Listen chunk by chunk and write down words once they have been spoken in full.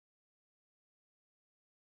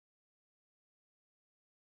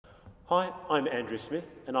Hi, I'm Andrew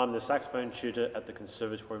Smith and I'm the saxophone tutor at the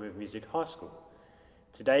Conservatorium of Music High School.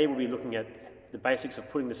 Today we'll be looking at the basics of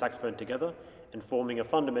putting the saxophone together and forming a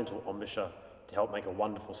fundamental embouchure to help make a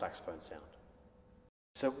wonderful saxophone sound.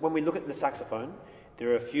 So when we look at the saxophone, there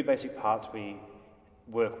are a few basic parts we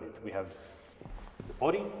work with. We have the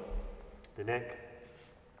body, the neck,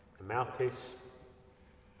 a mouthpiece,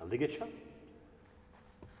 a ligature,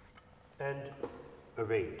 and a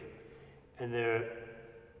reed. And there are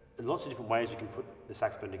lots of different ways we can put the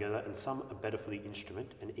saxophone together, and some are better for the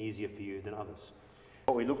instrument and easier for you than others.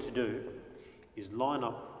 What we look to do is line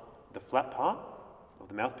up the flat part of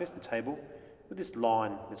the mouthpiece, the table, with this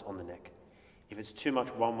line that's on the neck. If it's too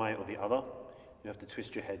much one way or the other, you have to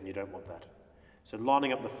twist your head and you don't want that. So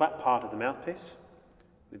lining up the flat part of the mouthpiece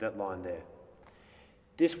with that line there.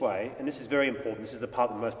 This way, and this is very important, this is the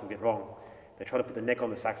part that most people get wrong, they try to put the neck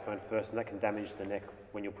on the saxophone first and that can damage the neck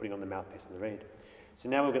when you're putting on the mouthpiece and the reed. So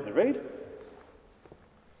now we'll get the reed.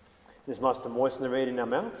 It's nice to moisten the reed in our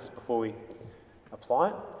mouth just before we apply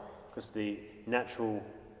it, because the natural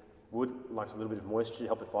wood likes a little bit of moisture to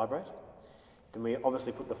help it vibrate. Then we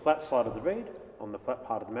obviously put the flat side of the reed on the flat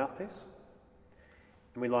part of the mouthpiece,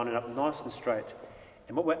 and we line it up nice and straight.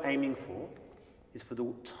 And what we're aiming for is for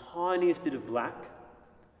the tiniest bit of black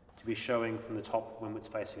to be showing from the top when it's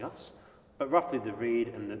facing us, but roughly the reed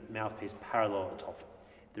and the mouthpiece parallel at the top.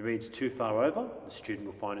 If the reed's too far over, the student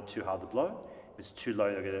will find it too hard to blow. If it's too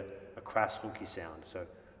low, they'll get a crass, honky sound. So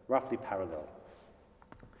roughly parallel.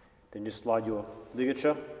 Then just slide your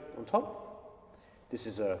ligature on top. This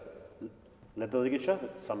is a leather ligature,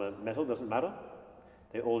 but some are metal, doesn't matter.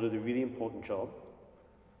 They all do the really important job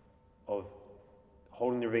of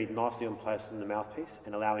holding the reed nicely in place in the mouthpiece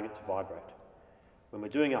and allowing it to vibrate. When we're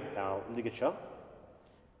doing up our ligature,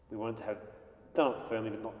 we want it to have done it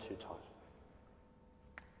firmly but not too tight.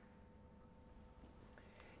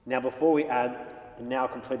 Now before we add the now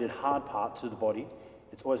completed hard part to the body,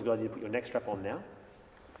 it's always a good idea to put your neck strap on now.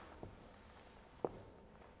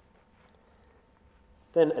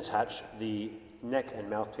 Then attach the neck and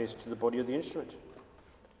mouthpiece to the body of the instrument.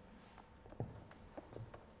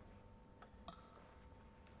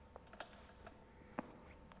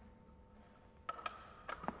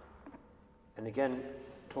 And again,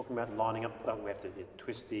 talking about lining up, we have to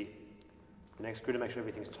twist the neck screw to make sure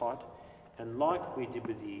everything's tight. And like we did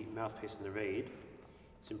with the mouthpiece and the reed,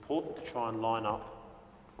 it's important to try and line up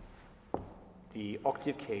the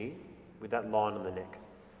octave key with that line on the neck.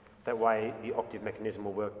 That way the octave mechanism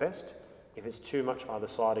will work best. If it's too much either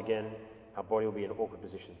side again, our body will be in awkward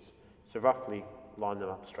positions. So roughly line them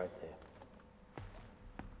up straight there.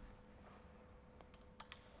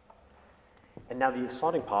 And now the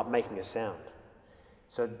exciting part, making a sound.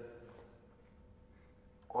 So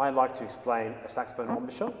I like to explain a saxophone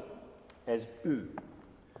embouchure as ooh,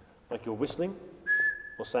 like you're whistling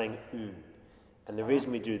or saying ooh. And the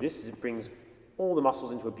reason we do this is it brings all the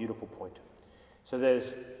muscles into a beautiful point. So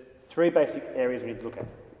there's three basic areas we need to look at.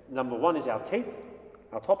 Number one is our teeth,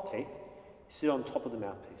 our top teeth, sit on top of the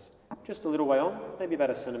mouthpiece. Just a little way on, maybe about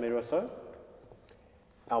 1 centimetre or so.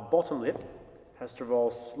 Our bottom lip has to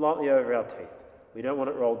roll slightly over our teeth. We don't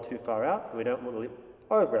want it rolled too far out, and we don't want the lip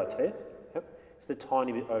over our teeth. Yep. Just a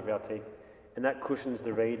tiny bit over our teeth. And that cushions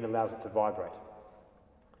the reed and allows it to vibrate.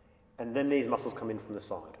 And then these muscles come in from the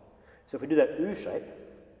side. So if we do that ooh shape,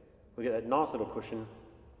 we get that nice little cushion,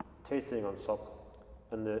 teeth sitting on top,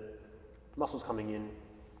 and the muscles coming in,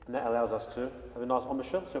 and that allows us to have a nice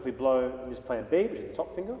embouchure. So if we blow and just play a B, which is the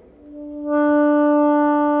top finger,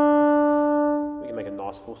 we can make a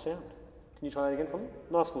nice full sound. Can you try that again for me?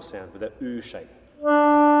 Nice full sound with that ooh shape.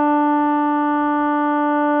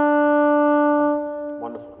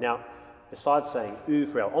 Wonderful. Now, besides saying ooh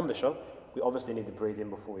for our embouchure, we obviously need to breathe in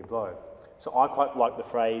before we blow. So I quite like the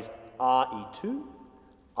phrase R-E-2.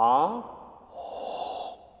 R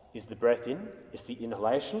is the breath in, it's the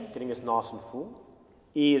inhalation, getting us nice and full.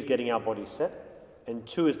 E is getting our body set. And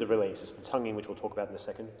 2 is the release, it's the tonguing, which we'll talk about in a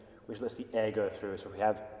second, which lets the air go through. So if we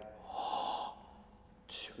have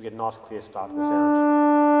we get a nice clear start to the sound.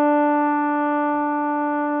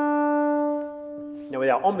 Now with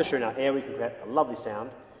our embouchure and our air, we can create a lovely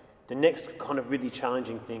sound. The next kind of really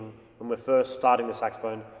challenging thing when we're first starting the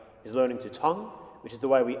saxophone is learning to tongue, which is the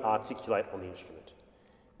way we articulate on the instrument.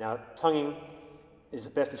 Now tonguing is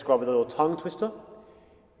best described with a little tongue twister.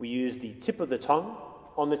 We use the tip of the tongue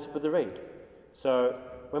on the tip of the reed. So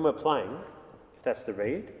when we're playing, if that's the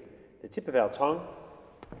reed, the tip of our tongue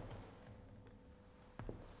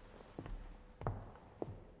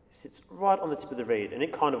sits right on the tip of the reed, and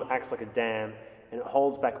it kind of acts like a dam, and it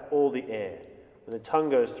holds back all the air. When the tongue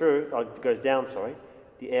goes down,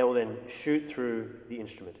 the air will then shoot through the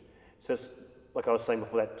instrument. So it's, like I was saying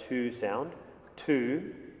before, that two sound.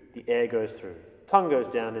 Two, the air goes through. Tongue goes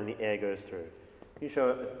down and the air goes through. Can you show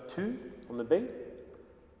a two on the B?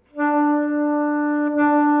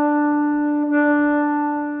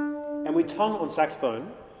 And we tongue on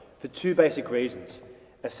saxophone for two basic reasons.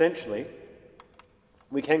 Essentially,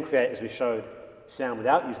 we can create, as we showed, sound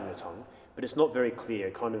without using the tongue, but it's not very clear,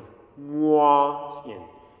 it kind of mwahs in.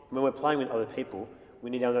 When we're playing with other people, we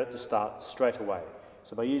need our note to start straight away.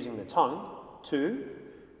 So by using the tongue, two,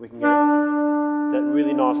 we can get that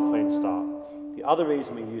really nice clean start. The other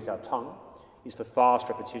reason we use our tongue is for fast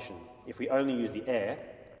repetition. If we only use the air,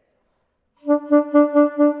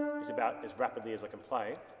 it's about as rapidly as I can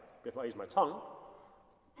play, but if I use my tongue,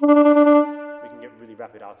 we can get really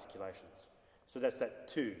rapid articulations. So that's that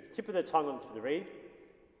two. Tip of the tongue on the tip of the reed,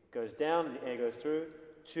 goes down and the air goes through.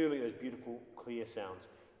 Two of those beautiful, clear sounds.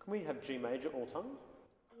 Can we have G major all tongue?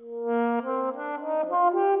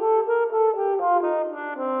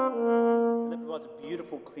 And that provides a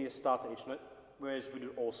beautiful, clear start to each note, whereas if we do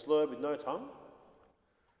it all slurred with no tongue,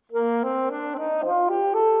 a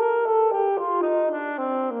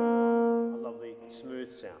lovely,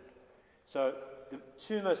 smooth sound. So the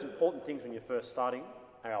two most important things when you're first starting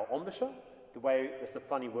are our embouchure, that's the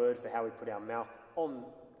funny word for how we put our mouth on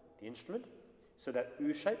the instrument. So that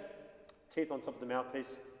U shape, teeth on top of the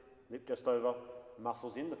mouthpiece, lip just over,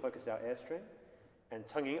 muscles in to focus our airstream. And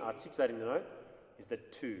tonguing, articulating the note, is the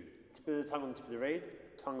two. Tip of the tongue on the tip of the reed,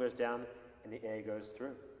 tongue goes down and the air goes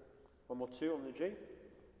through. One more two on the G.